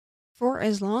For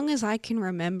as long as I can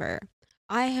remember,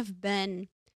 I have been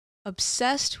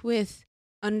obsessed with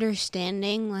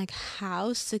understanding like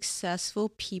how successful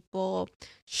people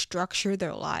structure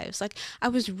their lives. Like I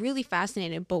was really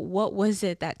fascinated, but what was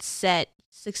it that set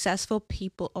successful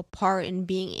people apart in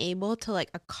being able to like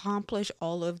accomplish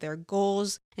all of their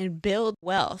goals and build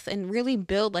wealth and really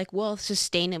build like wealth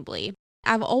sustainably?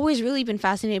 I've always really been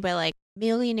fascinated by like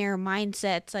millionaire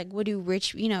mindsets, like what do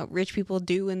rich people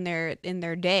do in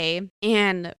their day,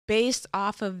 and based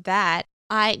off of that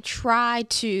I try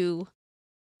to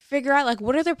figure out like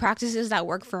what are the practices that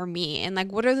work for me and like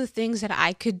what are the things that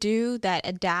I could do that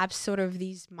adapts sort of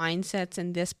these mindsets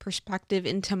and this perspective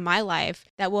into my life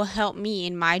that will help me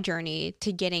in my journey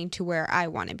to getting to where I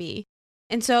want to be.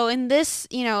 And so in this,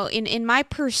 in my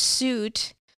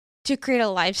pursuit to create a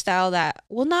lifestyle that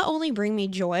will not only bring me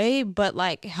joy but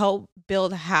like help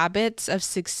build habits of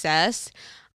success,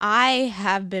 I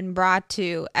have been brought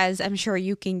to, as I'm sure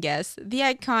you can guess, the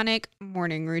iconic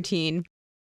morning routine.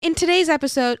 In today's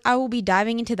episode, I will be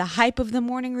diving into the hype of the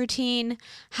morning routine,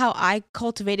 how I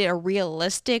cultivated a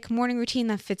realistic morning routine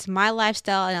that fits my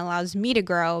lifestyle and allows me to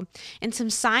grow, and some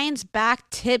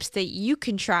science-backed tips that you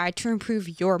can try to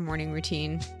improve your morning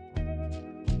routine.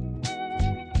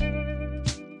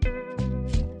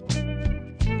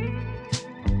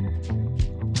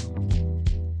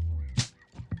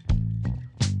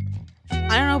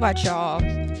 I don't know about y'all,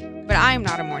 but I am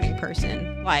not a morning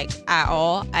person, like at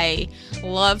all. I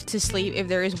love to sleep. If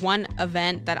there is one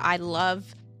event that I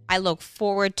love, I look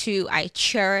forward to, I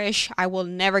cherish, I will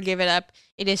never give it up,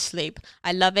 it is sleep.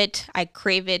 I love it. I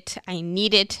crave it. I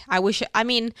need it. As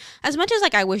much as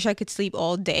like I wish I could sleep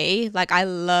all day, like I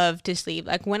love to sleep.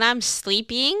 Like when I'm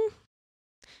sleeping,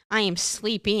 I am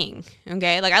sleeping.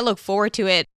 Okay. Like I look forward to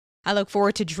it. I look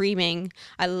forward to dreaming.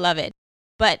 I love it.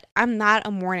 But I'm not a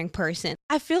morning person.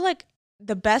 I feel like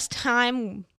the best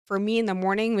time for me in the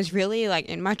morning was really like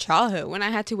in my childhood when I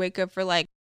had to wake up for like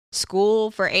school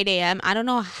for 8 a.m. I don't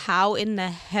know how in the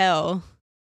hell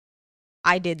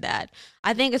I did that.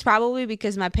 I think it's probably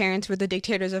because my parents were the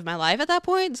dictators of my life at that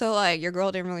point. So like your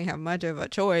girl didn't really have much of a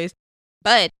choice.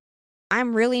 But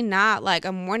I'm really not like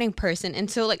a morning person. And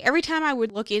so like every time I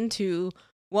would look into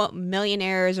what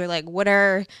millionaires or like what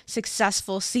are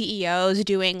successful CEOs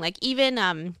doing, like even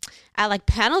at like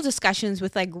panel discussions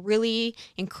with like really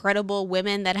incredible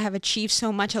women that have achieved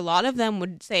so much, a lot of them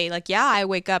would say like, yeah, I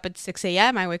wake up at 6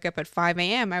 a.m., I wake up at 5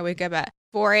 a.m., I wake up at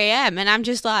 4 a.m. And I'm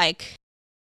just like,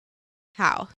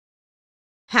 how?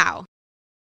 How?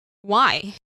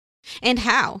 Why? And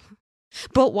how?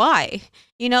 But why?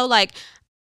 Like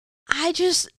I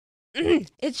just,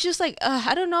 it's just like,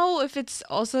 I don't know if it's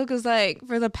also because, like,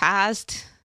 for the past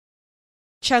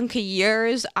chunk of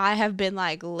years, I have been,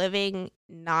 like, living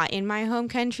not in my home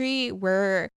country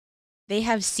where they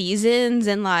have seasons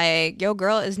and, like, yo,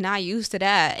 girl is not used to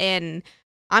that. And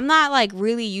I'm not, like,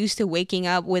 really used to waking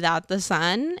up without the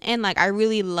sun. And, like, I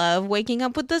really love waking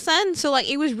up with the sun. So, like,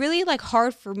 it was really, like,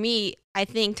 hard for me, I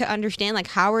think, to understand, like,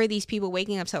 how are these people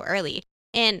waking up so early?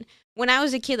 And when I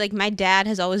was a kid, like my dad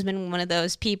has always been one of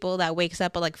those people that wakes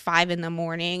up at like 5 in the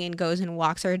morning and goes and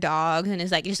walks our dogs and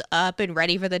is like just up and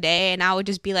ready for the day. And I would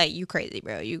just be like, you crazy,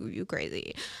 bro. You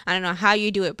crazy. I don't know how you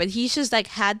do it, but he's just like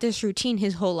had this routine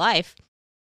his whole life.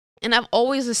 And I've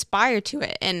always aspired to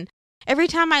it. And every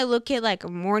time I look at like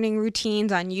morning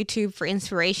routines on YouTube for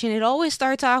inspiration, it always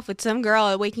starts off with some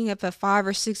girl waking up at 5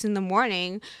 or 6 in the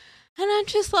morning. And I'm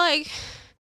just like,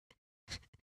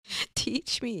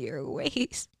 teach me your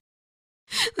ways.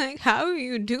 Like, how are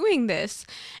you doing this?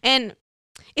 And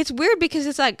it's weird because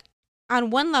it's like, on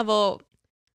one level,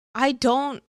 I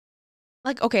don't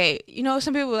like, okay,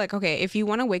 some people are like, okay, if you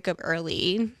want to wake up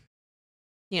early,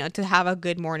 to have a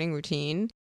good morning routine,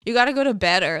 you got to go to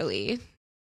bed early.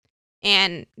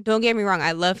 And don't get me wrong,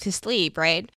 I love to sleep,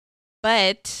 right?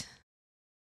 But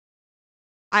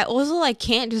I also like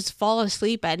can't just fall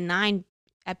asleep at 9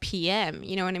 at p.m.,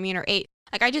 you know what I mean? Or 8.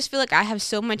 Like, I just feel like I have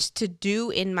so much to do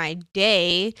in my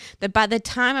day that by the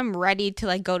time I'm ready to,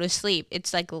 like, go to sleep,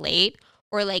 it's, like, late.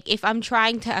 Or, like, if I'm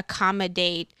trying to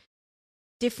accommodate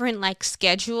different, like,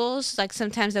 schedules, like,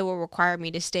 sometimes that will require me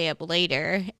to stay up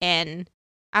later. And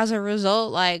as a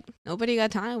result, like, nobody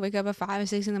got time to wake up at 5 or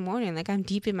 6 in the morning. Like, I'm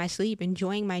deep in my sleep,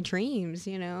 enjoying my dreams,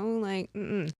 Like,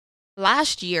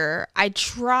 last year I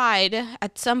tried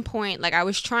at some point, like I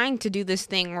was trying to do this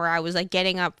thing where I was like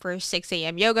getting up for 6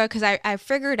 a.m. yoga because I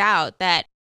figured out that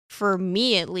for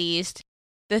me at least,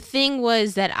 the thing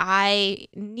was that I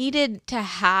needed to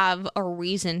have a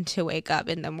reason to wake up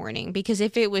in the morning, because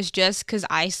if it was just because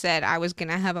I said I was going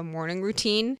to have a morning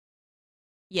routine,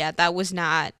 yeah, that was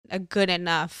not a good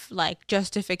enough like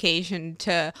justification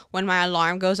to when my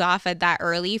alarm goes off at that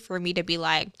early for me to be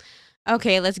like,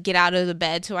 okay, let's get out of the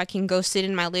bed so I can go sit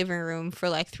in my living room for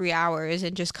like 3 hours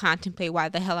and just contemplate why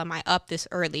the hell am I up this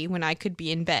early when I could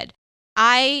be in bed.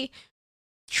 I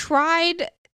tried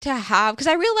to have, because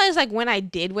I realized like when I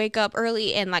did wake up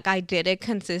early and like I did it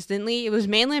consistently, it was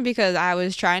mainly because I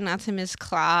was trying not to miss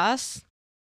class,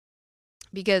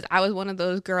 because I was one of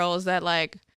those girls that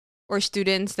like, or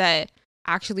students that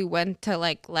actually went to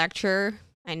like lecture.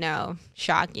 I know,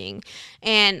 shocking.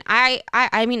 And I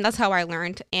mean, that's how I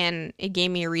learned, and it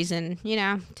gave me a reason,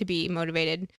 to be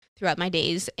motivated throughout my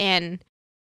days. And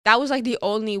that was like the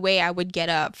only way I would get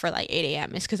up for like 8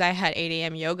 a.m. is because I had 8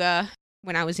 a.m. yoga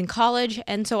when I was in college.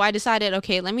 And so I decided,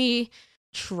 okay, let me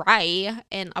try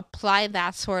and apply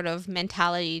that sort of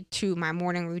mentality to my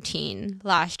morning routine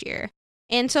last year.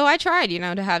 And so I tried,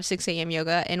 to have 6 a.m.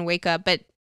 yoga and wake up. But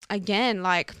again,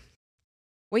 like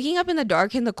waking up in the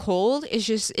dark and the cold is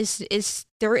just, is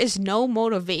there is no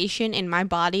motivation in my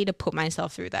body to put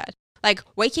myself through that. Like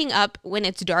waking up when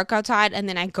it's dark outside and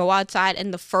then I go outside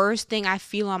and the first thing I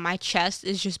feel on my chest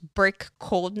is just brick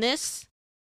coldness.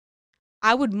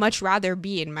 I would much rather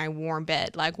be in my warm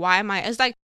bed. Like, why am I? It's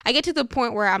like I get to the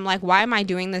point where I'm like, why am I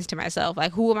doing this to myself?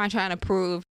 Like, who am I trying to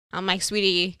prove? I'm like,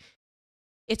 sweetie,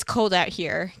 it's cold out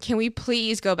here. Can we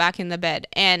please go back in the bed?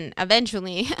 And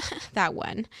eventually that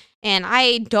won. And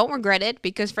I don't regret it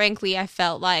because frankly, I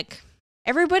felt like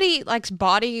everybody like's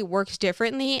body works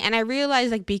differently. And I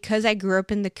realized like because I grew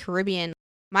up in the Caribbean,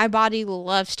 my body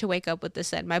loves to wake up with the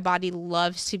sun. My body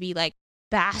loves to be like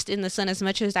bask in the sun as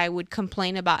much as I would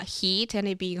complain about heat and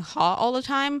it being hot all the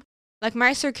time. Like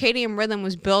my circadian rhythm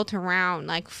was built around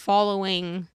like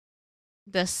following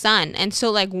the sun. And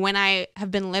so like when I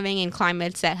have been living in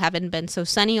climates that haven't been so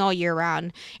sunny all year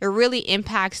round, it really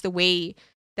impacts the way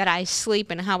that I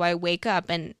sleep and how I wake up.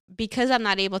 And because I'm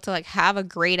not able to like have a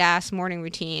great ass morning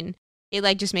routine, it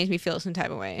like just makes me feel some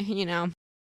type of way,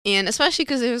 And especially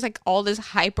because there was like all this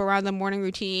hype around the morning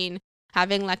routine,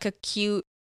 having like a cute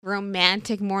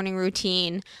romantic morning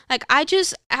routine. Like I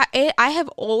have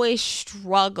always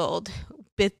struggled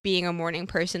with being a morning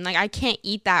person. Like I can't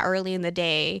eat that early in the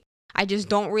day. I just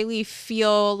don't really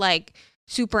feel like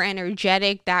super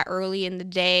energetic that early in the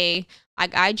day.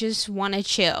 Like I just want to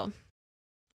chill.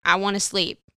 I want to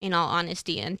sleep, in all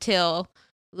honesty, until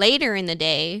later in the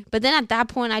day. But then at that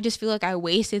point, I just feel like I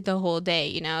wasted the whole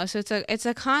day, So it's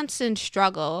a constant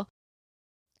struggle.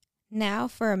 Now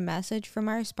for a message from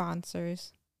our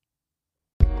sponsors.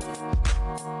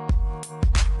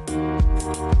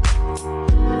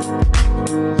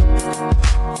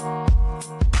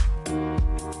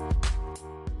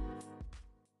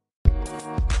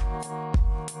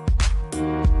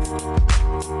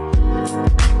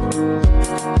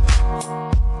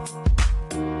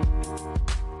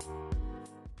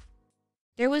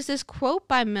 There was this quote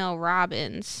by Mel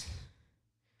Robbins.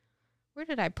 Where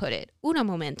did I put it? Una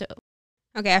momento.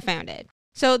 Okay, I found it.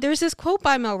 So there's this quote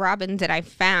by Mel Robbins that I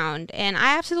found, and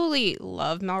I absolutely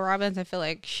love Mel Robbins. I feel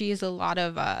like she has a lot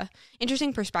of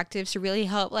interesting perspectives to really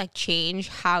help like change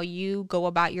how you go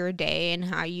about your day and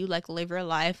how you like live your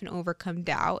life and overcome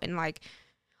doubt and like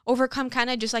overcome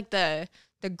kind of just like the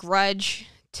grudge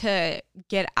to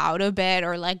get out of bed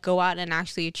or like go out and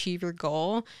actually achieve your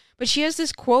goal. But she has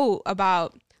this quote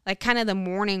about like kind of the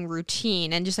morning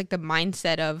routine and just like the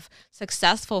mindset of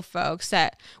successful folks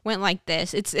that went like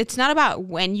this. It's not about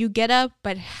when you get up,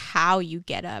 but how you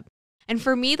get up. And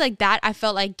for me, like that, I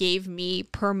felt like gave me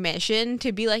permission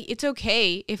to be like, it's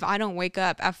okay if I don't wake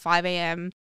up at 5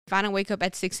 a.m., if I don't wake up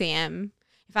at 6 a.m.,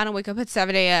 if I don't wake up at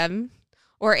 7 a.m.,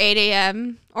 or 8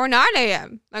 a.m. or 9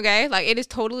 a.m. Okay? Like it is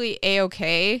totally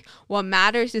a-okay. What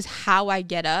matters is how I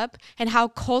get up and how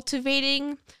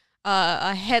cultivating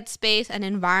a headspace, an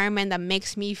environment that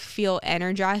makes me feel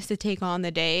energized to take on the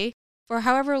day for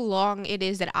however long it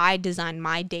is that I design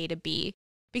my day to be.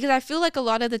 Because I feel like a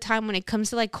lot of the time when it comes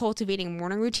to like cultivating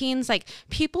morning routines, like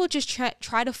people just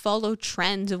try to follow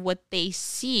trends of what they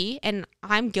see. And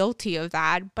I'm guilty of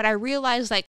that. But I realize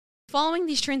like following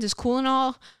these trends is cool and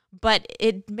all, but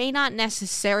it may not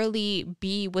necessarily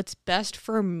be what's best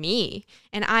for me.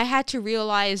 And I had to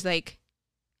realize like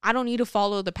I don't need to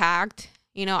follow the pack.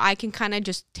 I can kind of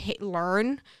just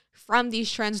learn from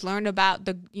these trends, learn about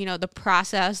the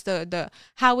process, the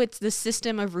how it's the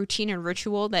system of routine and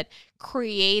ritual that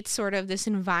creates sort of this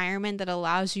environment that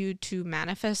allows you to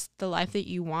manifest the life that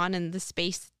you want and the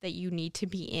space that you need to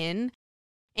be in.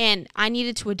 And I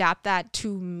needed to adapt that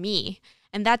to me.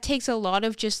 And that takes a lot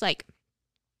of just like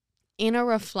inner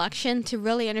reflection to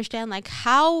really understand like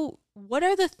how what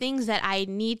are the things that I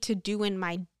need to do in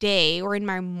my day or in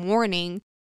my morning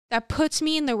that puts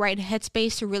me in the right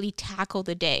headspace to really tackle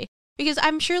the day? Because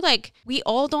I'm sure like we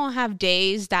all don't have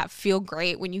days that feel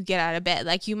great when you get out of bed.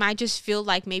 Like you might just feel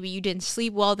like maybe you didn't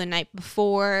sleep well the night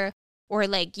before, or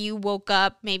like you woke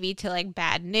up maybe to like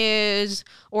bad news,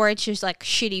 or it's just like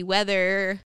shitty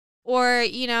weather, or,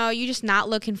 you know, you're just not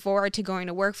looking forward to going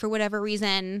to work for whatever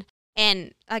reason.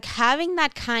 And like having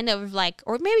that kind of like,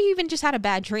 or maybe you even just had a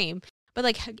bad dream, but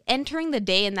like entering the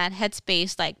day in that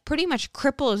headspace, like pretty much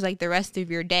cripples like the rest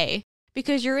of your day.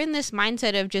 Because you're in this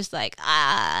mindset of just like,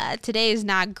 today is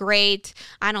not great.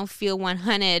 I don't feel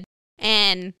 100.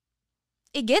 And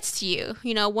it gets to you,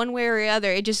 you know, one way or the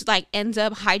other. It just like ends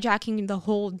up hijacking the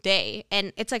whole day.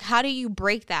 And it's like, how do you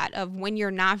break that of when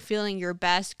you're not feeling your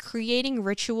best, creating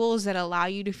rituals that allow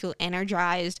you to feel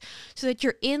energized so that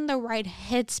you're in the right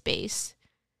headspace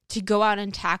to go out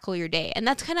and tackle your day. And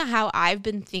that's kind of how I've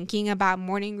been thinking about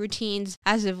morning routines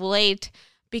as of late,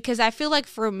 because I feel like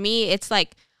for me, it's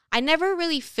like, I never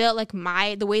really felt like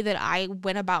the way that I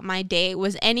went about my day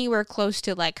was anywhere close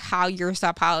to like how you're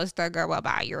supposed to go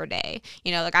about your day.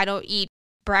 You know, like I don't eat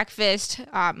breakfast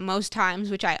most times,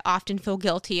 which I often feel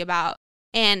guilty about.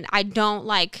 And I'm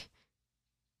like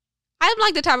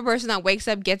the type of person that wakes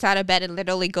up, gets out of bed and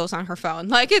literally goes on her phone.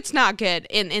 Like it's not good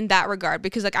in that regard,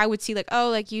 because like I would see like, oh,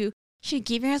 like you should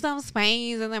give yourself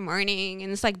space in the morning.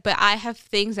 And it's like, but I have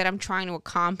things that I'm trying to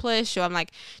accomplish. So I'm like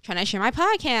trying to share my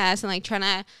podcast and like trying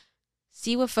to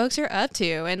see what folks are up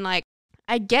to. And like,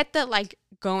 I get that like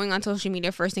going on social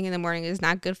media first thing in the morning is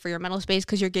not good for your mental space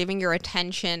because you're giving your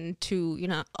attention to, you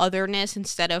know, otherness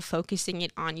instead of focusing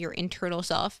it on your internal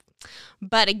self.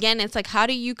 But again, it's like, how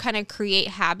do you kind of create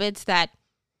habits that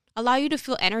allow you to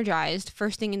feel energized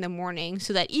first thing in the morning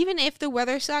so that even if the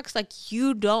weather sucks, like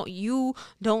you don't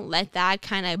let that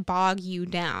kind of bog you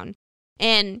down.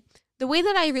 And the way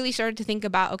that I really started to think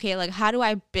about, okay, like how do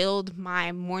I build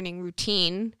my morning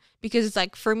routine? Because it's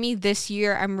like for me this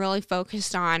year, I'm really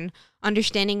focused on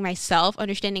understanding myself,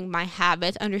 understanding my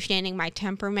habits, understanding my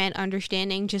temperament,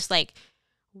 understanding just like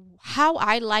how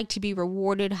I like to be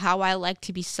rewarded, how I like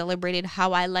to be celebrated,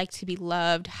 how I like to be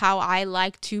loved, how I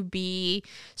like to be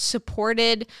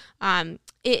supported.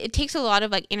 It takes a lot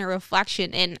of like inner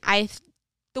reflection. And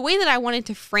the way that I wanted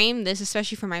to frame this,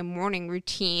 especially for my morning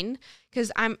routine,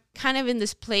 because I'm kind of in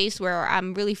this place where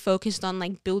I'm really focused on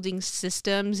like building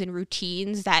systems and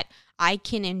routines that I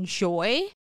can enjoy,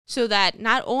 so that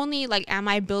not only like am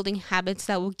I building habits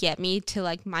that will get me to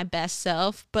like my best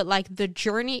self, but like the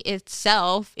journey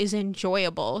itself is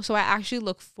enjoyable. So I actually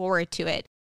look forward to it.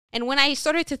 And when I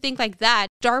started to think like that,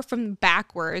 start from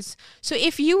backwards. So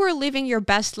if you were living your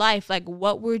best life, like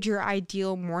what would your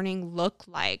ideal morning look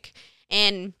like?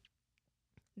 And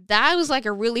that was like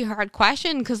a really hard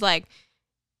question, because like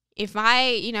if I,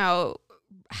 you know,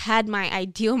 had my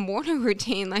ideal morning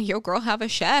routine, like your girl have a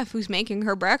chef who's making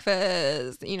her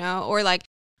breakfast, you know, or like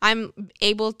I'm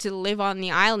able to live on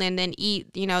the island and eat,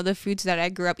 you know, the foods that I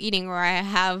grew up eating, or I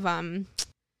have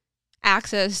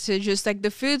access to just like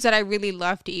the foods that I really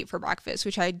love to eat for breakfast,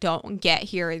 which I don't get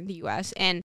here in the US.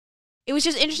 And it was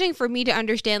just interesting for me to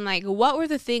understand like what were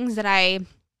the things that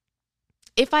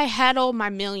if I had all my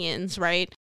millions,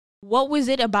 right? What was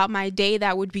it about my day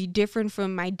that would be different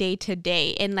from my day to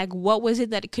day? And like, what was it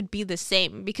that it could be the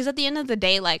same? Because at the end of the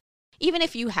day, like, even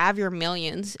if you have your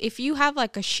millions, if you have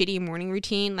like a shitty morning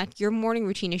routine, like your morning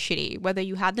routine is shitty, whether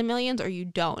you had the millions or you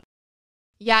don't.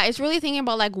 Yeah, it's really thinking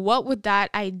about like, what would that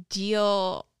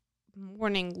ideal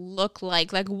morning look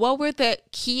like? Like, what were the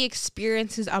key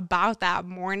experiences about that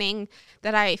morning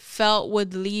that I felt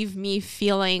would leave me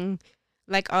feeling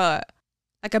like a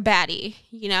baddie,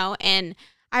 you know? And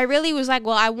I really was like,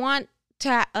 well, I want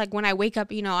to, like, when I wake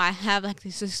up, you know, I have like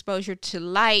this exposure to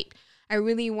light. I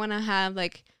really want to have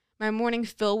like my morning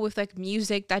filled with like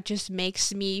music that just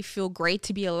makes me feel great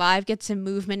to be alive, get some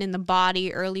movement in the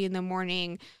body early in the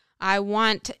morning. I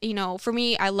want, you know, for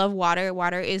me, I love water.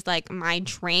 Water is like my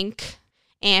drink.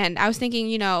 And I was thinking,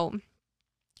 you know,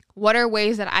 what are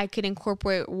ways that I could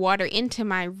incorporate water into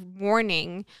my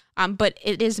morning, but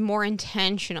it is more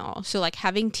intentional. So like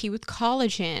having tea with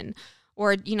collagen,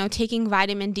 or, you know, taking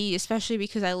vitamin D, especially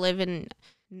because I live in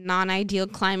non-ideal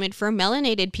climate for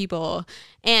melanated people.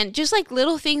 And just like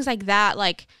little things like that,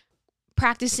 like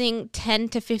practicing 10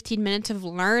 to 15 minutes of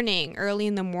learning early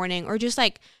in the morning, or just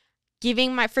like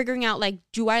figuring out like,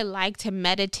 do I like to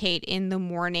meditate in the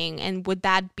morning? And would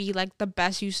that be like the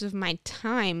best use of my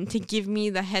time to give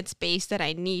me the headspace that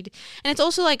I need? And it's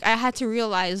also like, I had to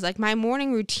realize like my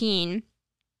morning routine,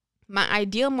 my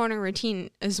ideal morning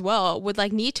routine as well, would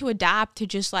like need to adapt to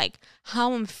just like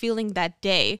how I'm feeling that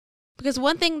day. Because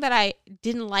one thing that I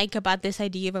didn't like about this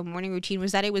idea of a morning routine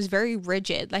was that it was very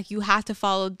rigid. Like, you have to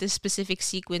follow this specific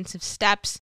sequence of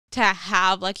steps to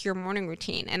have like your morning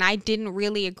routine. And I didn't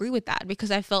really agree with that, because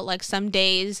I felt like some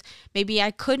days maybe I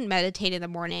couldn't meditate in the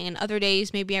morning, and other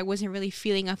days maybe I wasn't really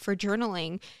feeling up for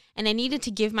journaling. And I needed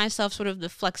to give myself sort of the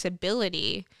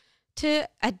flexibility to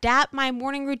adapt my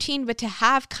morning routine, but to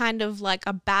have kind of like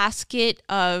a basket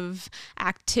of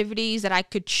activities that I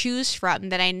could choose from,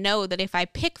 that I know that if I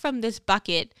pick from this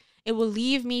bucket, it will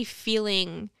leave me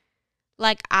feeling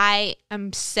like I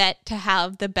am set to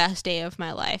have the best day of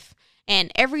my life.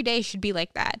 And every day should be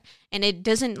like that. And it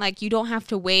doesn't, like, you don't have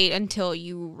to wait until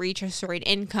you reach a certain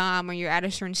income or you're at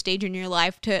a certain stage in your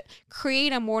life to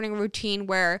create a morning routine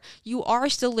where you are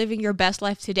still living your best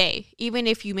life today. Even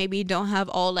if you maybe don't have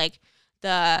all like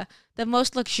the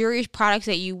most luxurious products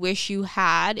that you wish you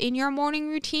had in your morning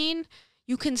routine,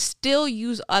 you can still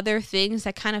use other things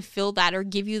that kind of fill that or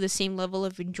give you the same level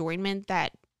of enjoyment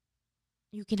that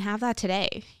you can have that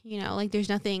today. You know, like, there's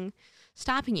nothing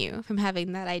stopping you from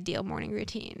having that ideal morning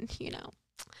routine, you know.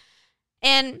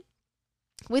 And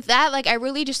with that, like, I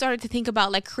really just started to think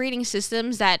about like creating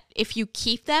systems that, if you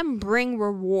keep them, bring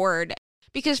reward.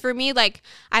 Because for me, like,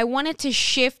 I wanted to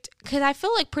shift, because I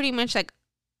feel like pretty much like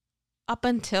up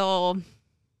until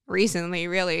recently,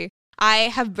 really, I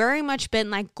have very much been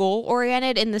like goal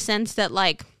oriented, in the sense that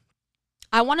like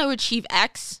I want to achieve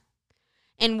X,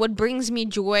 and what brings me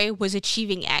joy was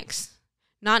achieving X,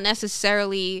 not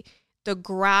necessarily the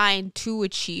grind to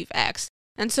achieve X.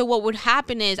 And so what would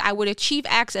happen is I would achieve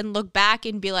X and look back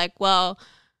and be like, well,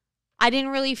 I didn't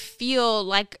really feel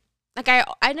like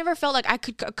I never felt like I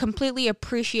could completely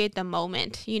appreciate the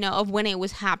moment, you know, of when it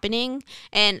was happening.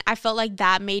 And I felt like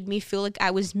that made me feel like I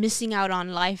was missing out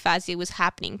on life as it was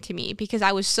happening to me, because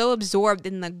I was so absorbed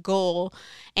in the goal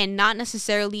and not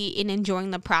necessarily in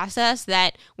enjoying the process,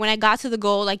 that when I got to the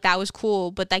goal, like, that was cool,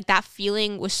 but like that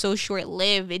feeling was so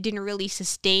short-lived, it didn't really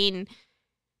sustain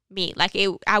me. Like,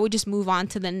 I would just move on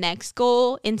to the next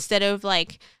goal instead of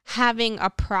like having a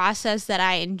process that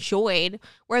I enjoyed,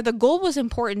 where the goal was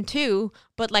important too,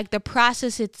 but like the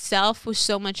process itself was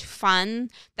so much fun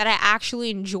that I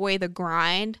actually enjoy the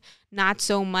grind, not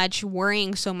so much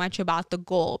worrying so much about the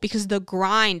goal, because the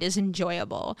grind is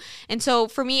enjoyable. And so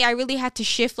for me, I really had to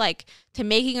shift like to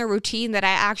making a routine that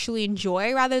I actually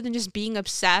enjoy, rather than just being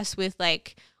obsessed with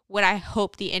like what I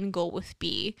hope the end goal would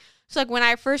be. So like when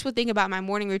I first would think about my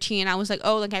morning routine, I was like,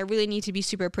 oh, like I really need to be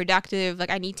super productive. Like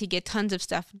I need to get tons of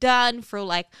stuff done for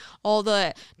like all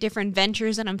the different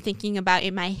ventures that I'm thinking about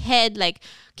in my head. Like,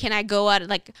 can I go out?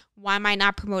 Like, why am I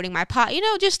not promoting my pot? You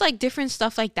know, just like different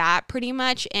stuff like that pretty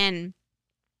much. And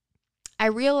I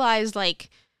realized like,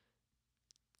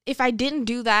 if I didn't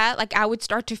do that, like I would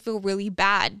start to feel really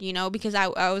bad, you know, because I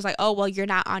was like, oh, well, you're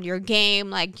not on your game.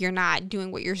 Like, you're not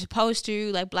doing what you're supposed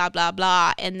to, like, blah, blah,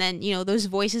 blah. And then, you know, those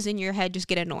voices in your head just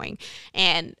get annoying,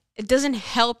 and it doesn't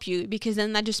help you, because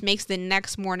then that just makes the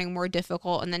next morning more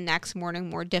difficult and the next morning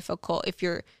more difficult if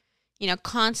you're, you know,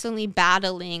 constantly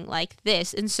battling like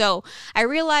this. And so I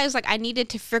realized like I needed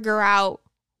to figure out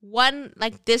one,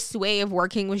 like this way of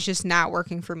working was just not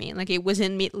working for me. Like it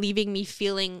wasn't leaving me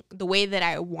feeling the way that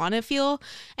I want to feel.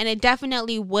 And it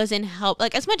definitely wasn't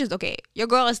like as much as, okay, your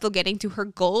girl is still getting to her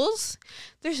goals,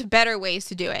 there's better ways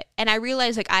to do it. And I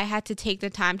realized like I had to take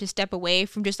the time to step away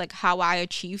from just like how I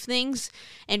achieve things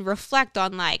and reflect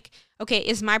on like, okay,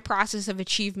 is my process of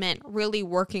achievement really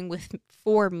working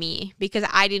for me? Because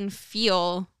I didn't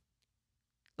feel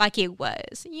like it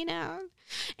was, you know?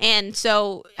 And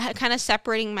so kind of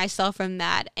separating myself from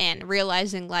that and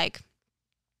realizing like,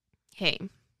 hey,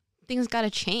 things got to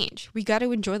change. We got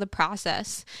to enjoy the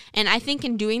process. And I think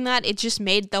in doing that, it just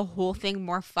made the whole thing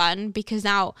more fun, because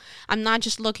now I'm not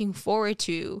just looking forward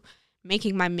to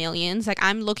making my millions. Like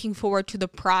I'm looking forward to the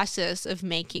process of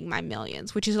making my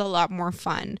millions, which is a lot more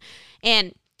fun.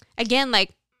 And again,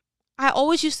 like I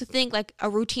always used to think like a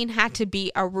routine had to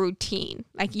be a routine.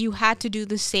 Like you had to do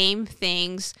the same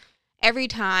things every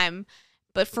time.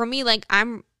 But for me, like I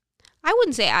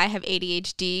wouldn't say I have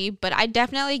ADHD, but I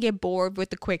definitely get bored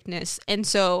with the quickness. And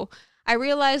so I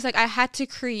realized like I had to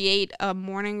create a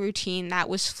morning routine that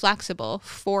was flexible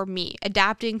for me,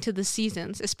 adapting to the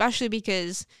seasons, especially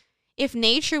because if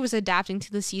nature was adapting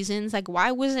to the seasons, like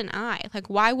why wasn't I? Like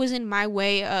why wasn't my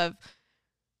way of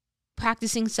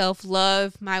practicing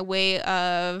self-love, my way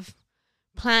of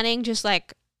planning just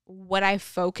like what I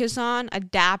focus on,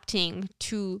 adapting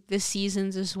to the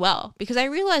seasons as well? Because I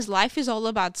realized life is all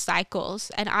about cycles,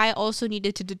 and I also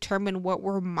needed to determine what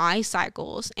were my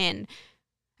cycles. And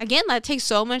again, that takes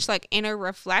so much like inner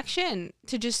reflection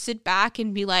to just sit back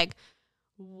and be like,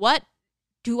 what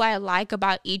do I like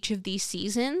about each of these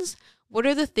seasons? What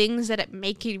are the things that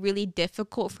make it really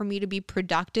difficult for me to be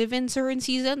productive in certain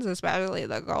seasons, especially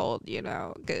the cold, you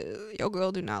know, 'cause your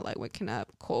girl do not like waking up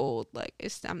cold. Like,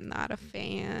 I'm not a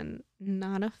fan,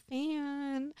 not a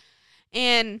fan.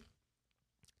 And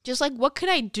just like, what could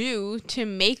I do to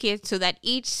make it so that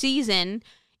each season,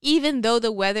 even though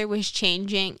the weather was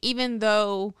changing, even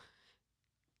though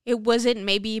it wasn't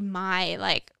maybe my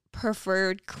like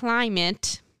preferred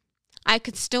climate, I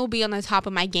could still be on the top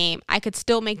of my game. I could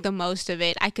still make the most of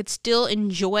it. I could still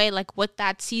enjoy like what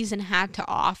that season had to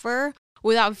offer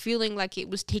without feeling like it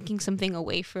was taking something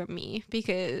away from me,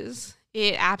 because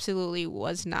it absolutely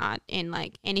was not in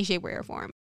like any shape, way, or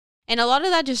form. And a lot of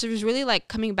that just was really like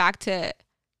coming back to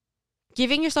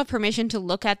giving yourself permission to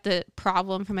look at the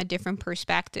problem from a different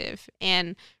perspective.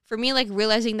 And for me, like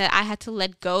realizing that I had to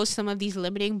let go some of these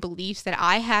limiting beliefs that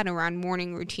I had around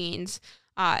morning routines,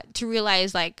 to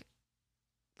realize like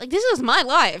this is my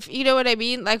life. You know what I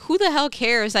mean? Like, who the hell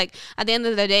cares? Like, at the end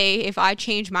of the day, if I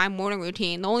change my morning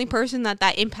routine, the only person that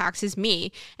impacts is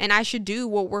me. And I should do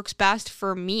what works best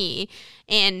for me.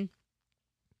 And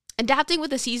adapting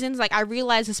with the seasons, like I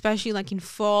realize, especially like in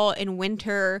fall and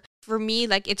winter, for me,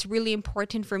 like it's really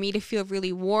important for me to feel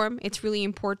really warm. It's really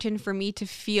important for me to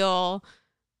feel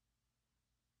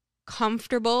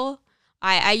comfortable.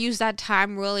 I use that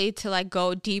time really to like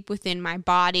go deep within my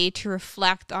body, to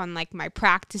reflect on like my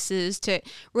practices, to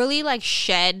really like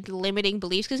shed limiting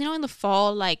beliefs. Because, you know, in the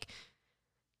fall, like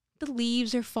the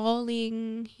leaves are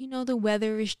falling, you know, the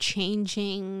weather is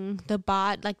changing,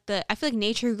 I feel like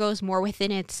nature goes more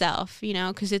within itself, you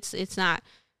know, because it's not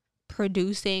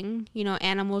producing, you know,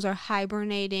 animals are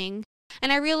hibernating.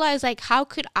 And I realized, like, how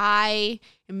could I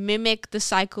mimic the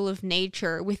cycle of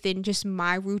nature within just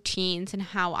my routines and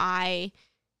how I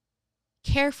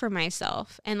care for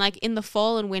myself? And like in the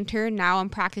fall and winter, now I'm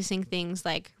practicing things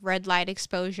like red light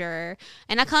exposure.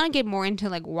 And I kind of get more into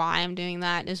like why I'm doing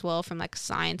that as well from like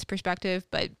science perspective,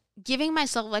 but giving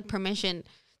myself like permission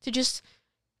to just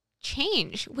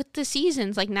change with the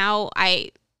seasons. Like now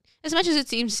as much as it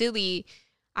seems silly,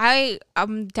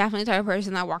 I'm definitely the type of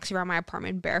person that walks around my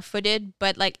apartment barefooted,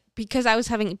 but like because I was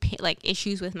having like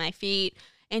issues with my feet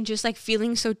and just like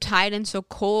feeling so tight and so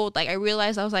cold, like I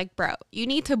realized, I was like, bro, you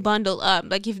need to bundle up.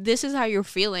 Like if this is how you're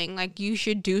feeling, like you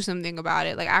should do something about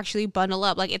it. Like actually bundle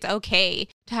up. Like it's okay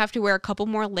to have to wear a couple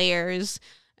more layers,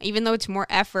 even though it's more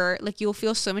effort. Like you'll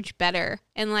feel so much better.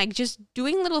 And like just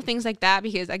doing little things like that,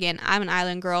 because again, I'm an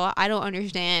island girl. I don't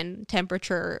understand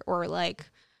temperature or like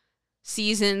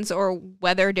seasons or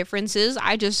weather differences.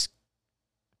 I just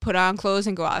put on clothes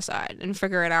and go outside and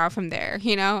figure it out from there,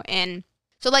 you know? And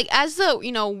so like as the,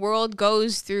 you know, world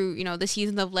goes through, you know, the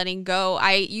season of letting go,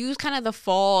 I use kind of the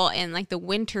fall and like the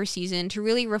winter season to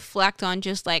really reflect on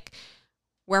just like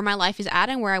where my life is at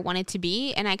and where I want it to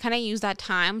be. And I kind of use that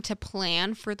time to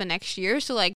plan for the next year.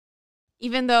 So like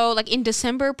even though like in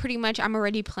December, pretty much I'm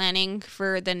already planning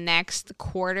for the next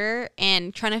quarter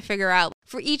and trying to figure out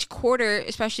for each quarter,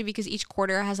 especially because each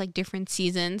quarter has like different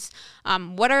seasons,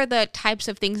 what are the types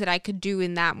of things that I could do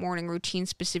in that morning routine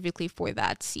specifically for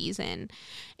that season.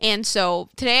 And so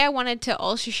today I wanted to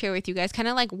also share with you guys kind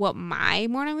of like what my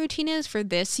morning routine is for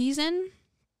this season,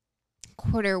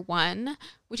 quarter one,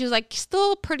 which is like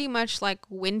still pretty much like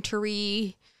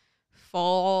wintry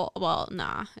fall. Well,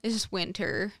 nah, it's just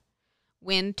winter,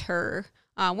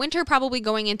 probably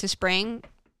going into spring.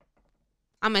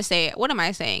 I'm gonna say it. What am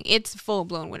I saying? It's full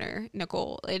blown winter,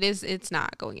 Nicole. It's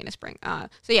not going into spring.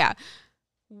 So yeah,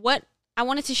 what I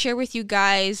wanted to share with you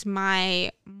guys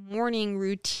my morning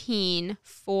routine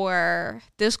for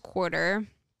this quarter.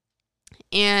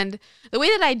 And the way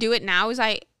that I do it now is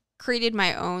I created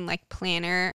my own like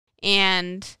planner.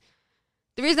 And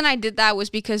the reason I did that was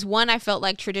because one, I felt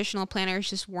like traditional planners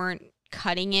just weren't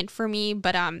cutting it for me.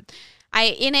 But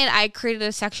I created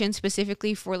a section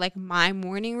specifically for like my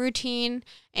morning routine,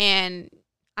 and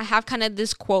I have kind of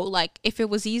this quote, like, if it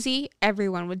was easy,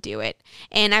 everyone would do it.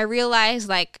 And I realized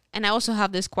like, and I also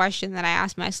have this question that I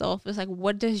ask myself is like,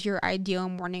 what does your ideal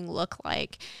morning look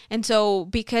like? And so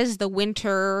because the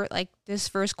winter, like this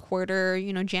first quarter,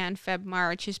 you know, Jan, Feb,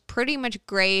 March is pretty much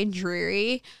gray and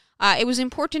dreary. It was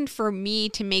important for me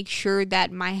to make sure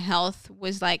that my health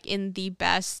was like in the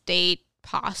best state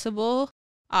possible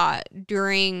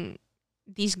during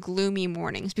these gloomy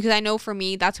mornings, because I know for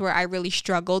me that's where I really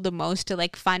struggle the most to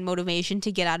like find motivation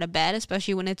to get out of bed,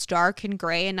 especially when it's dark and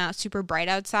gray and not super bright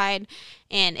outside,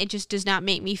 and it just does not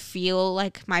make me feel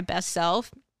like my best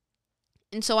self.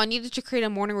 And so I needed to create a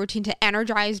morning routine to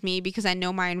energize me, because I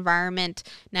know my environment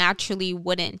naturally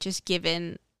wouldn't, just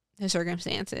given the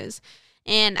circumstances.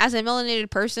 And as a melanated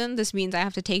person, this means I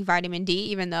have to take vitamin D,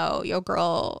 even though, yo,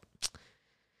 girl,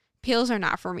 pills are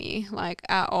not for me, like,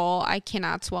 at all. I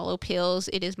cannot swallow pills.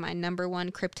 It is my number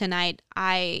one kryptonite.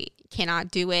 I cannot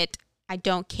do it. I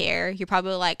don't care. You're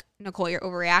probably like, Nicole, you're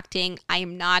overreacting. I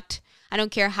am not. I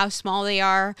don't care how small they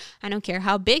are. I don't care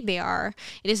how big they are.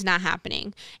 It is not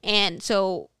happening. And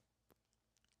so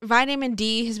vitamin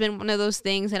D has been one of those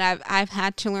things that I've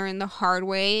had to learn the hard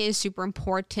way is super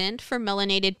important for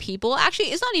melanated people. Actually,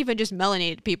 it's not even just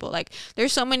melanated people. Like,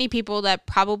 there's so many people that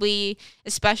probably,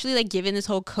 especially like given this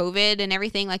whole COVID and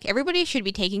everything, like everybody should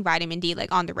be taking vitamin D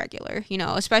like on the regular, you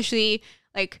know, especially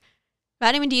like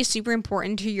vitamin D is super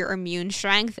important to your immune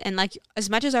strength. And like, as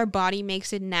much as our body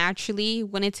makes it naturally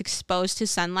when it's exposed to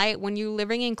sunlight, when you're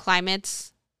living in climates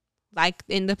like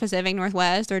in the Pacific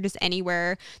Northwest or just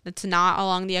anywhere that's not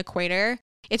along the equator,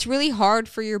 it's really hard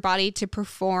for your body to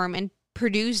perform and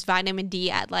produce vitamin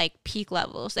D at like peak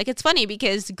levels. Like, it's funny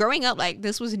because growing up, like,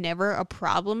 this was never a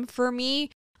problem for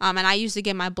me. And I used to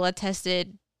get my blood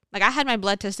tested. Like, I had my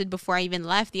blood tested before I even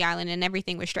left the island and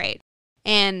everything was straight.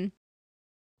 And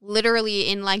literally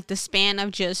in like the span of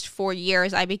just 4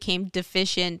 years, I became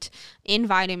deficient in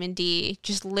vitamin D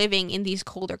just living in these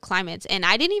colder climates. And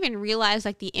I didn't even realize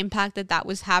like the impact that that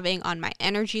was having on my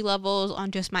energy levels, on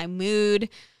just my mood.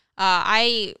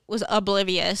 I was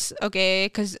oblivious, okay,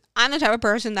 because I'm the type of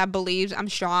person that believes I'm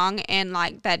strong and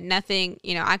like that nothing,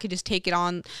 you know, I could just take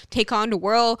on the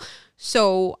world.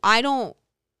 So I don't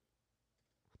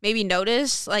maybe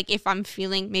notice like if I'm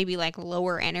feeling maybe like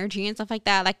lower energy and stuff like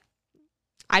that. Like,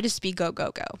 I just be go,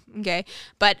 go, go. Okay.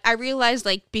 But I realized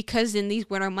like, because in these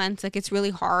winter months, like, it's really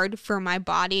hard for my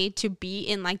body to be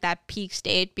in like that peak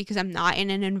state because I'm not in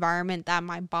an environment that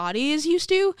my body is used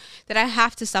to, that I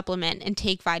have to supplement and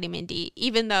take vitamin D,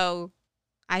 even though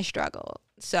I struggle.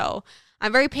 So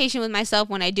I'm very patient with myself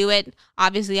when I do it.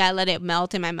 Obviously, I let it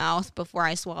melt in my mouth before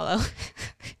I swallow.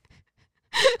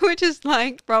 Which is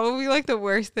like probably like the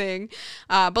worst thing.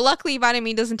 But luckily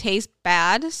vitamin doesn't taste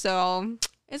bad. So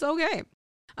it's okay.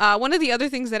 One of the other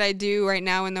things that I do right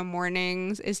now in the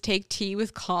mornings is take tea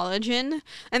with collagen.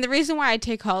 And the reason why I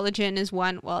take collagen is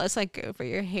one, well, it's like good for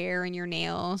your hair and your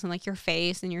nails and like your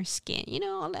face and your skin, you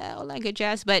know, all that good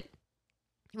jazz. But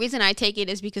the reason I take it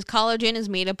is because collagen is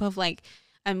made up of like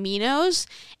aminos.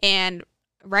 And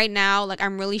right now, like,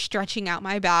 I'm really stretching out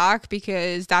my back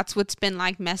because that's what's been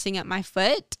like messing up my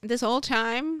foot this whole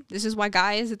time. This is why,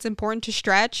 guys, it's important to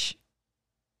stretch.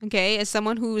 Okay. As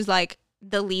someone who's like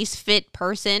the least fit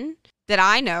person that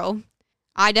I know,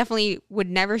 I definitely would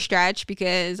never stretch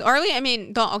because,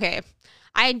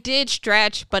 I did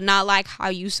stretch, but not like how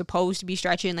you supposed to be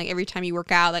stretching. Like, every time you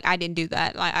work out, like, I didn't do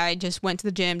that. Like, I just went to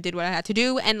the gym, did what I had to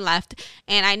do, and left.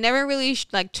 And I never really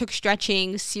like took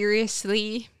stretching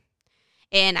seriously.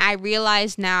 And I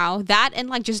realize now that, and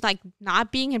like just like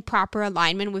not being in proper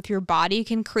alignment with your body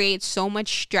can create so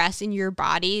much stress in your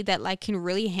body that like can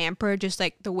really hamper just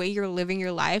like the way you're living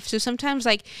your life. So sometimes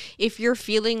like if you're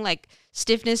feeling like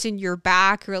stiffness in your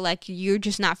back or like you're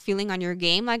just not feeling on your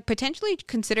game, like potentially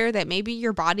consider that maybe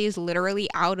your body is literally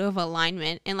out of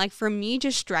alignment. And like for me,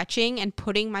 just stretching and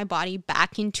putting my body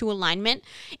back into alignment,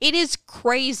 it is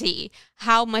crazy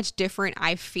how much different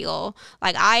I feel.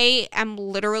 Like, I am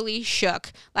literally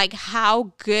shook like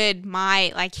how good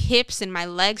my like hips and my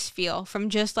legs feel from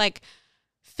just like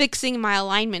fixing my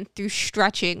alignment through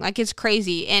stretching. Like, it's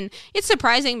crazy. And it's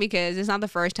surprising because it's not the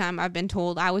first time I've been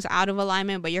told I was out of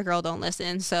alignment, but your girl don't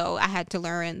listen. So I had to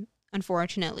learn,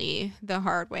 unfortunately, the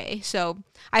hard way. So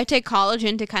I take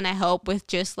collagen to kind of help with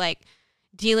just like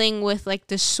dealing with like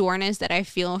the soreness that I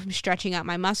feel from stretching out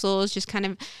my muscles, just kind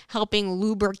of helping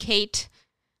lubricate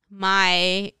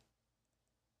my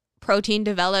protein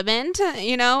development,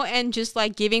 you know, and just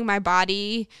like giving my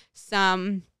body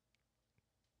some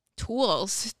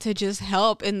tools to just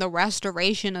help in the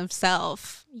restoration of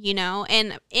self, you know.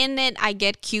 And in it, I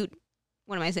get cute,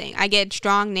 what am I saying? I get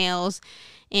strong nails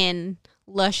and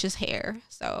luscious hair.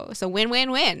 So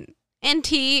win. And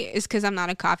tea is because I'm not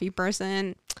a coffee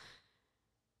person.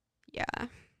 Yeah.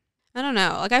 I don't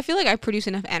know. Like, I feel like I produce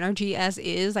enough energy as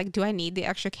is. Like, do I need the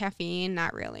extra caffeine?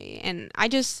 Not really. And I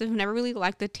just have never really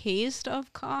liked the taste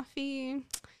of coffee.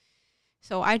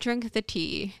 So I drink the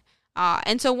tea.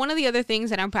 And so one of the other things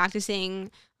that I'm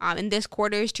practicing in this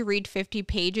quarter is to read 50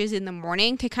 pages in the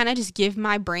morning to kind of just give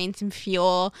my brain some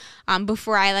fuel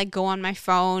before I like go on my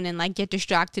phone and like get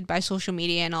distracted by social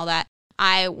media and all that.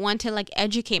 I want to like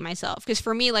educate myself because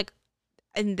for me, like,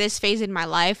 in this phase in my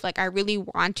life, like, I really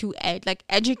want to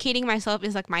educating myself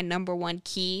is like my number one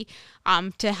key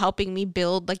to helping me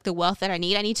build like the wealth that I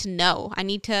need. I need to know. I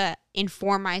need to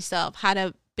inform myself how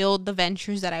to build the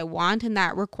ventures that I want, and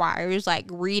that requires like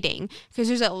reading, because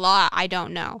there's a lot I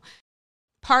don't know.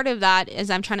 Part of that is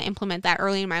I'm trying to implement that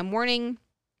early in my morning.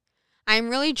 I'm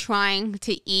really trying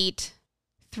to eat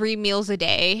 3 meals a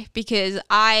day, because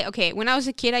when I was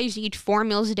a kid, I used to eat 4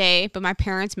 meals a day, but my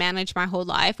parents managed my whole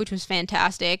life, which was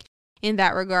fantastic in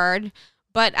that regard.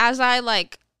 But as I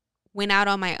like went out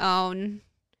on my own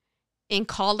in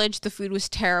college, the food was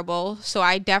terrible. So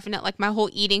I definitely, like, my whole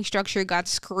eating structure got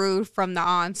screwed from the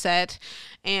onset.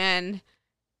 And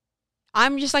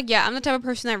I'm just like, I'm the type of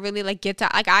person that really like gets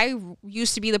out. Like, I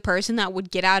used to be the person that would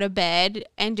get out of bed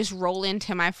and just roll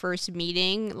into my first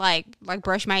meeting, like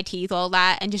brush my teeth, all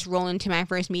that, and just roll into my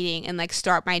first meeting and like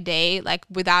start my day like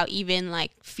without even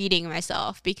like feeding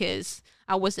myself, because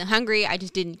I wasn't hungry. I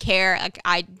just didn't care.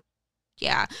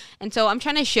 And so I'm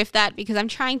trying to shift that, because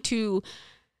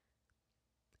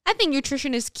I think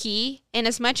nutrition is key. And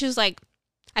as much as like,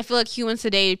 I feel like humans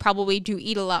today probably do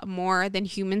eat a lot more than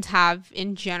humans have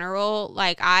in general.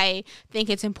 Like, I think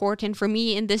it's important for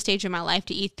me in this stage of my life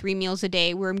to eat 3 meals a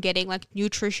day where I'm getting like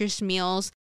nutritious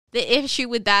meals. The issue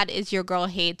with that is your girl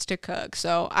hates to cook.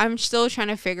 So I'm still trying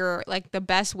to figure like the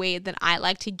best way that I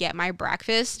like to get my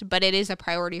breakfast, but it is a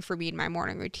priority for me in my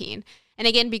morning routine. And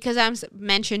again, because I'm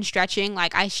mentioned stretching,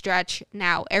 like I stretch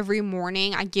now every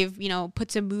morning. I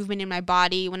put some movement in my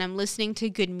body when I'm listening to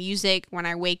good music, when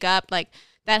I wake up, like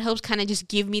that helps kind of just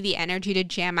give me the energy to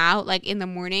jam out like in the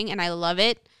morning, and I love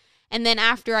it. And then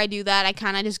after I do that, I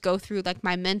kind of just go through like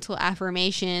my mental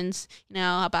affirmations,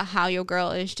 about how your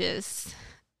girl is just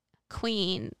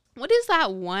queen. What is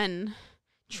that one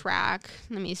track?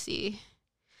 Let me see.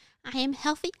 I am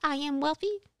healthy. I am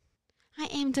wealthy. I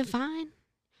am divine.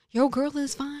 Your girl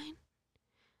is fine.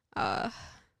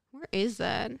 Where is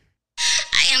that?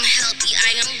 I am healthy,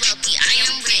 I am wealthy, I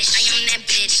am rich, I am that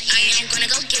bitch. I am gonna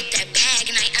go get that bag,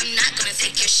 and I am not gonna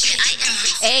take your shit. I am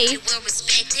respected, well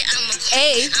respected. I'm a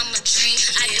queen, I'm a dream.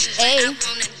 I do what I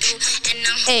wanna do, and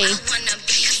I'm who I wanna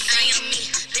be. 'Cause I am me,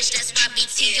 bitch. That's why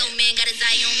BT, your man got his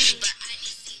eye on me, but I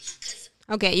need see.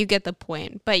 Okay, you get the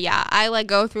point. But yeah, I like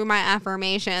go through my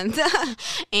affirmations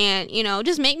and,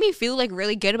 just make me feel like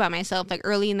really good about myself, like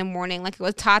early in the morning. Like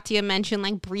what Tatia mentioned,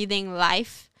 like breathing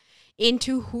life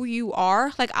into who you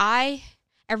are. Like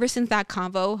ever since that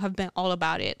convo, have been all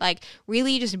about it. Like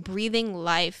really just breathing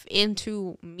life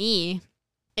into me.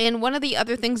 And one of the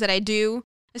other things that I do,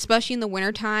 especially in the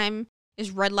wintertime,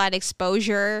 is red light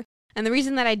exposure. And the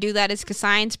reason that I do that is because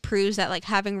science proves that like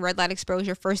having red light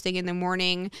exposure first thing in the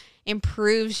morning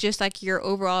improves just like your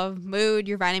overall mood,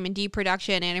 your vitamin D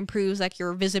production, and improves like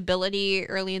your visibility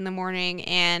early in the morning.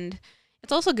 And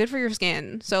it's also good for your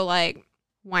skin. So like,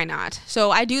 why not? So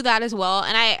I do that as well.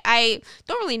 And I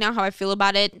don't really know how I feel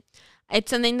about it. It's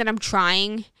something that I'm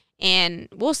trying, and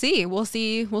we'll see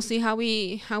how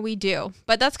we do.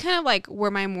 But that's kind of like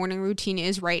where my morning routine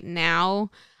is right now.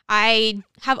 I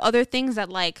have other things that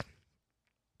like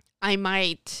I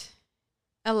might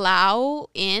allow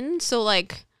in. So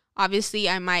like obviously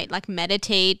I might like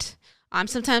meditate.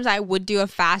 Sometimes I would do a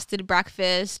fasted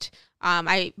breakfast.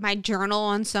 I might journal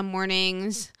on some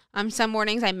mornings. Some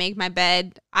mornings I make my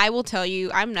bed. I will tell you,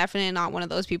 I'm definitely not one of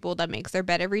those people that makes their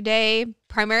bed every day,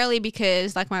 primarily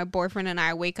because like my boyfriend and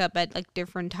I wake up at like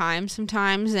different times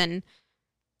sometimes. And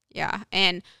yeah.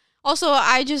 And also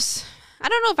I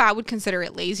don't know if I would consider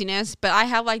it laziness, but I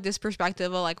have like this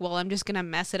perspective of like, well, I'm just going to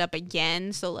mess it up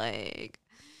again. So like,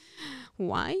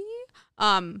 why?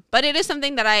 But it is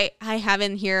something that I have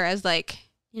in here as like,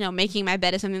 making my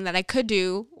bed is something that I could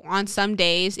do on some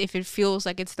days if it feels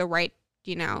like it's the right,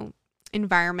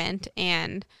 environment,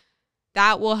 and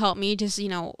that will help me just,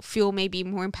 feel maybe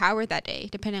more empowered that day,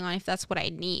 depending on if that's what I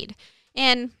need.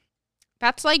 And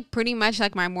that's like pretty much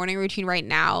like my morning routine right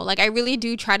now. Like I really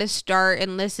do try to start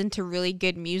and listen to really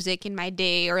good music in my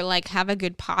day, or like have a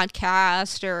good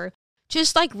podcast, or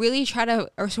just like really try to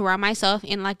surround myself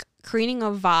in like creating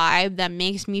a vibe that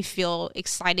makes me feel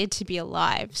excited to be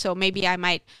alive. So maybe I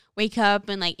might wake up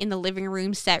and like in the living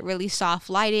room set really soft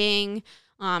lighting,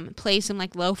 play some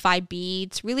like lo-fi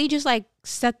beats, really just like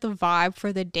set the vibe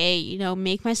for the day,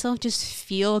 make myself just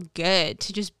feel good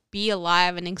to just be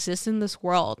alive and exist in this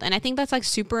world. And I think that's like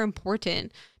super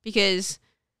important, because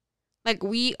like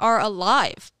we are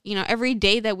alive, every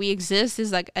day that we exist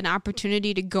is like an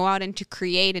opportunity to go out and to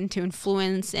create and to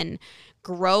influence and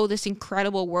grow this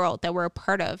incredible world that we're a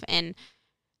part of. And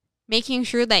making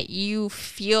sure that you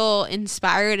feel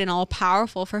inspired and all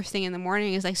powerful first thing in the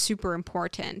morning is like super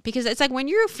important, because it's like when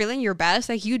you're feeling your best,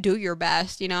 like you do your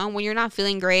best, when you're not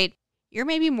feeling great, you're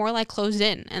maybe more like closed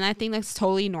in. And I think that's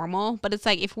totally normal. But it's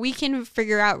like if we can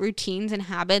figure out routines and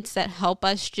habits that help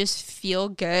us just feel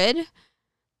good,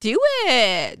 do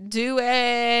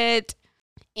it.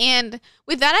 And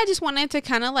with that, I just wanted to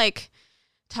kind of like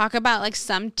talk about like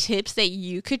some tips that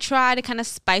you could try to kind of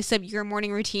spice up your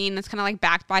morning routine that's kind of like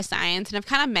backed by science. And I've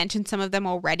kind of mentioned some of them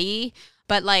already,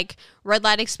 but like red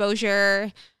light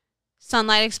exposure,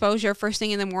 sunlight exposure first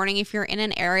thing in the morning. If you're in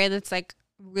an area that's like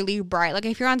really bright, like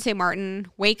if you're on St. Martin,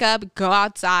 wake up, go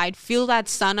outside, feel that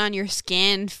sun on your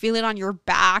skin, feel it on your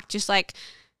back, just like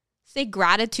say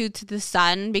gratitude to the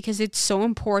sun because it's so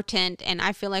important. And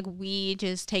I feel like we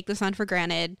just take the sun for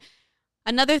granted.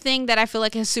 Another thing that I feel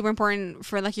like is super important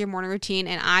for like your morning routine,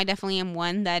 and I definitely am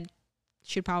one that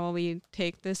should probably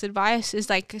take this advice, is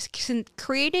like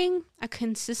creating a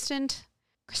consistent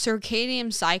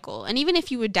circadian cycle. And even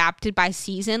if you adapt it by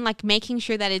season, like making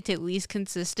sure that it's at least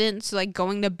consistent. So like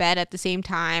going to bed at the same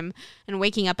time and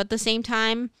waking up at the same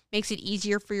time makes it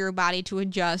easier for your body to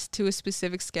adjust to a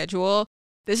specific schedule.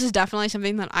 This is definitely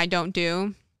something that I don't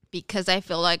do because I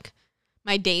feel like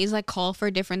my days like call for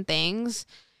different things.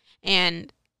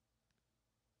 And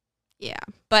yeah,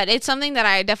 but it's something that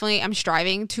I definitely am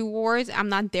striving towards. I'm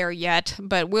not there yet,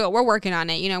 but we're working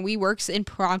on it. You know, we works in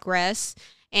progress.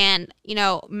 And, you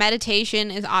know,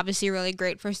 meditation is obviously really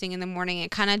great first thing in the morning.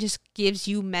 It kind of just gives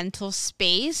you mental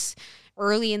space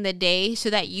early in the day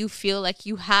so that you feel like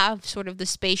you have sort of the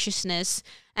spaciousness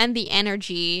and the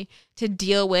energy to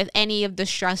deal with any of the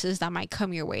stresses that might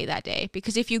come your way that day.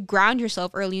 Because if you ground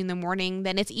yourself early in the morning,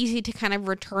 then it's easy to kind of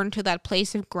return to that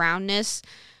place of groundness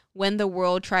when the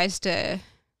world tries to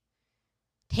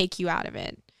take you out of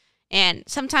it. And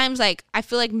sometimes, like, I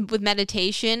feel like with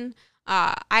meditation,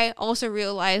 I also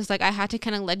realized like I had to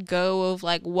kind of let go of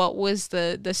like what was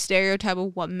the stereotype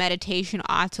of what meditation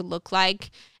ought to look like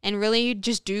and really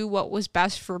just do what was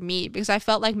best for me, because I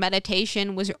felt like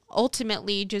meditation was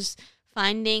ultimately just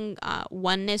finding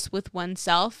oneness with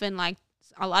oneself, and like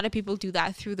a lot of people do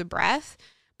that through the breath.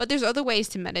 But there's other ways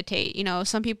to meditate. You know,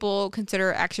 some people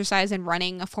consider exercise and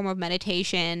running a form of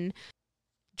meditation.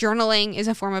 Journaling is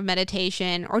a form of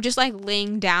meditation, or just like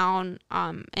laying down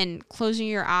and closing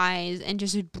your eyes and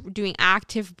just doing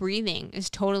active breathing is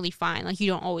totally fine. Like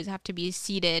you don't always have to be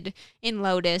seated in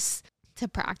lotus to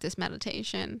practice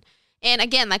meditation. And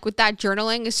again, like with that,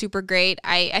 journaling is super great.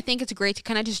 I think it's great to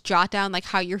kind of just jot down like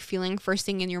how you're feeling first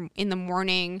thing in the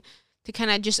morning, to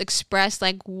kind of just express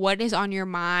like what is on your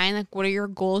mind, like what are your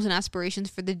goals and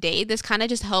aspirations for the day. This kind of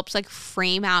just helps like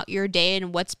frame out your day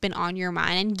and what's been on your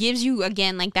mind, and gives you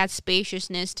again like that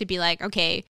spaciousness to be like,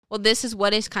 okay, well, this is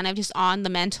what is kind of just on the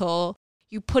mental.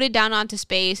 You put it down onto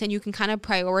space and you can kind of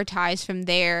prioritize from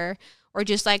there, or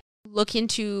just like look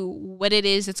into what it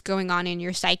is that's going on in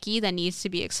your psyche that needs to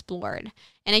be explored.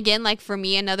 And again, like for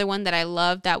me, another one that I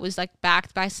love that was like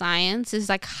backed by science is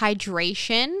like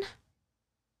hydration.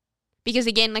 Because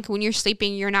again, like when you're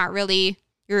sleeping, you're not really,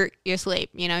 you're asleep,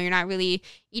 you know, you're not really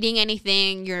eating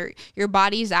anything. Your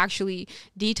body's actually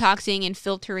detoxing and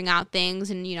filtering out things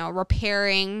and, you know,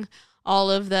 repairing all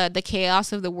of the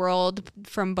chaos of the world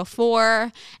from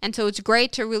before. And so it's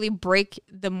great to really break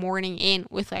the morning in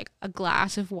with like a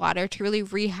glass of water to really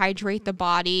rehydrate the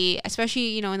body, especially,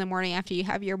 you know, in the morning after you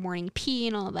have your morning pee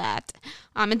and all that.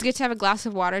 It's good to have a glass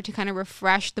of water to kind of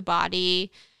refresh the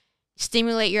body,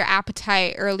 stimulate your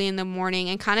appetite early in the morning,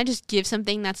 and kind of just give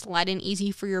something that's light and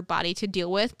easy for your body to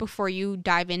deal with before you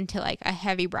dive into like a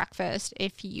heavy breakfast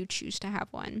if you choose to have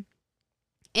one.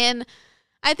 And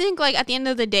I think like at the end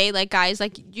of the day, like guys,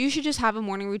 like you should just have a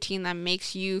morning routine that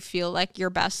makes you feel like your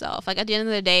best self. Like at the end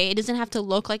of the day, it doesn't have to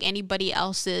look like anybody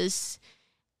else's,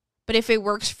 but if it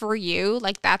works for you,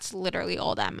 like that's literally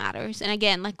all that matters. And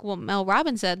again, like what Mel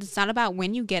Robbins said, it's not about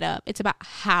when you get up, it's about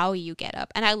how you get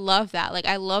up. And I love that. Like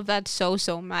I love that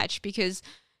so much, because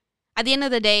at the end of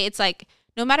the day, it's like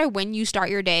no matter when you start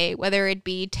your day, whether it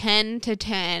be 10 to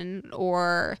 10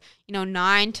 or, you know,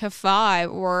 9 to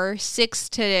 5 or 6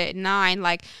 to 9,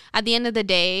 like at the end of the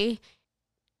day,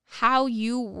 how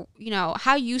you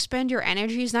spend your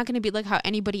energy is not going to be like how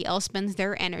anybody else spends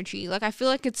their energy. Like I feel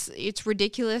like it's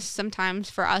ridiculous sometimes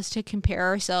for us to compare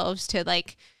ourselves to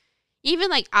like, even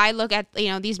like I look at, you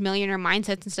know, these millionaire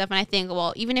mindsets and stuff, and I think,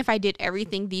 well, even if I did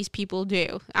everything these people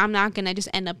do, I'm not going to just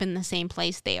end up in the same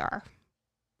place they are.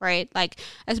 Right? Like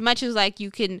as much as like you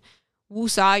can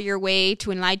woo-saw your way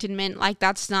to enlightenment, like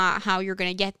that's not how you're going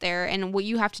to get there. And what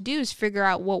you have to do is figure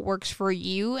out what works for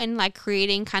you, and like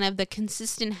creating kind of the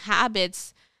consistent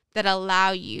habits that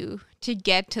allow you to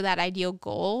get to that ideal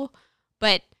goal,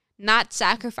 but not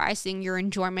sacrificing your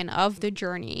enjoyment of the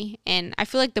journey. And I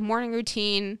feel like the morning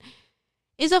routine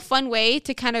is a fun way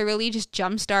to kind of really just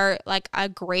jumpstart like a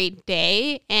great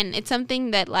day. And it's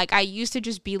something that like I used to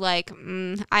just be like,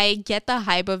 I get the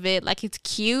hype of it. Like it's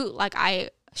cute. Like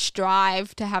I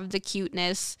strive to have the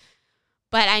cuteness,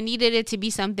 but I needed it to be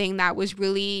something that was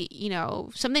really, you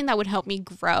know, something that would help me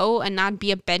grow and not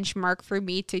be a benchmark for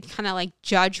me to kind of like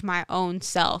judge my own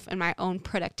self and my own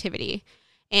productivity.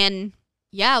 And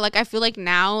yeah, like I feel like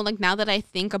now that I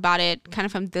think about it kind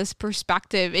of from this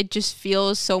perspective, it just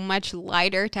feels so much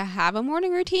lighter to have a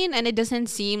morning routine, and it doesn't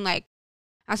seem like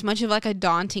as much of like a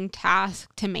daunting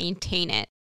task to maintain it.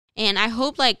 And I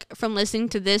hope like from listening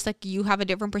to this, like you have a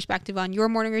different perspective on your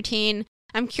morning routine.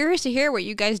 I'm curious to hear what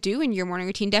you guys do in your morning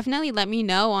routine. Definitely let me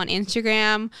know on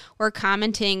Instagram or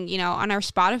commenting, you know, on our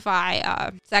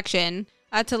Spotify section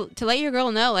to let your girl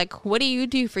know, like, what do you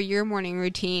do for your morning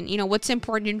routine? You know, what's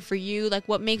important for you? Like,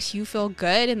 what makes you feel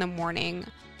good in the morning?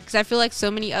 Because I feel like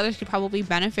so many others could probably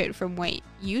benefit from what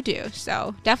you do.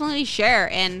 So definitely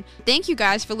share. And thank you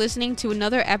guys for listening to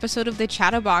another episode of the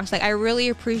Chattabox. Like, I really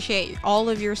appreciate all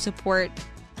of your support.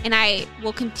 And I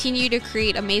will continue to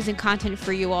create amazing content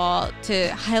for you all to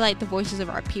highlight the voices of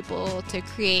our people, to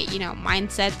create, you know,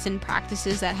 mindsets and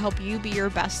practices that help you be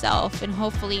your best self, and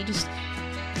hopefully just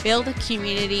build a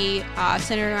community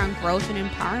centered around growth and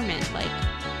empowerment.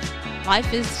 Like,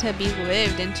 life is to be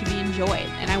lived and to be enjoyed,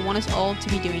 and I want us all to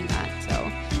be doing that.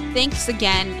 So thanks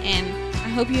again, and I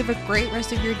hope you have a great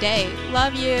rest of your day.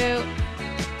 Love you.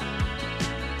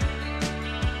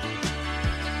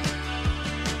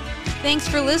 Thanks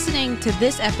for listening to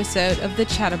this episode of the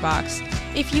Chattabox.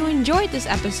 If you enjoyed this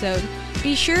episode,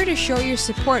 be sure to show your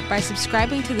support by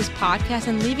subscribing to this podcast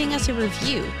and leaving us a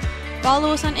review.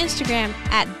 Follow us on Instagram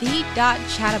at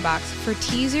 @the.chattabox for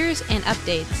teasers and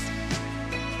updates.